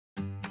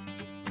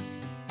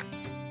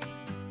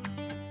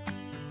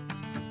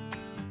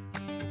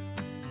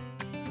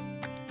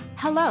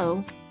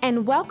Hello,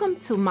 and welcome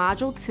to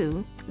Module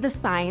 2, The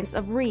Science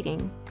of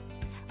Reading.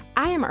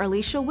 I am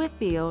Erlisha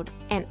Whitfield,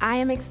 and I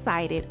am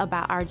excited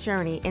about our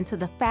journey into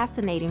the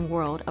fascinating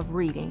world of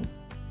reading.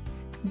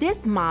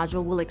 This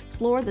module will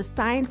explore the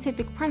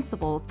scientific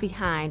principles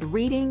behind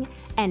reading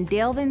and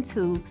delve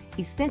into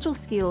essential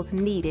skills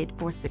needed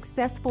for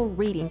successful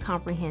reading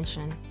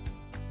comprehension.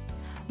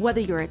 Whether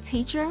you're a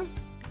teacher,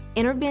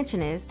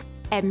 interventionist,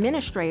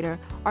 administrator,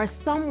 or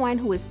someone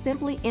who is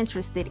simply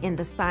interested in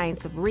the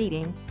science of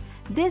reading,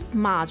 this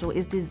module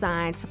is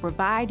designed to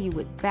provide you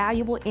with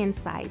valuable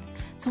insights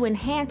to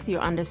enhance your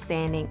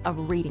understanding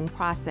of reading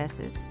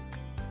processes.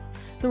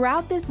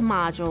 Throughout this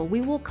module,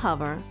 we will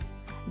cover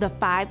the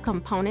 5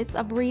 components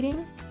of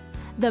reading,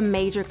 the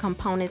major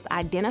components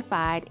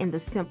identified in the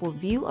simple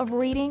view of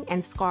reading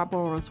and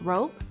Scarborough's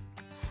rope,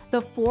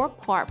 the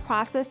 4-part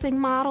processing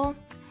model,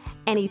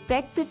 and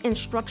effective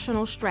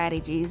instructional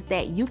strategies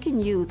that you can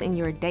use in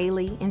your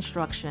daily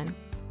instruction.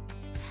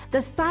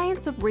 The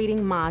Science of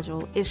Reading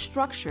module is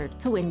structured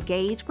to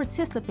engage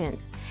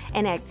participants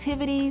in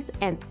activities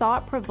and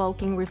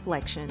thought-provoking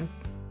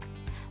reflections.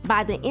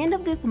 By the end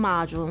of this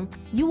module,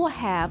 you will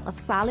have a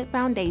solid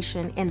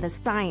foundation in the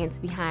science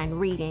behind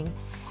reading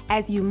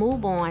as you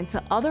move on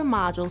to other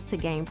modules to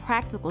gain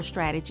practical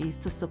strategies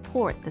to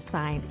support the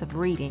science of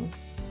reading.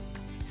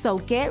 So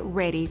get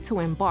ready to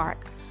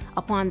embark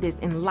upon this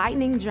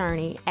enlightening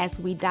journey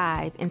as we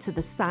dive into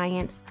the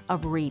science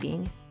of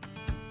reading.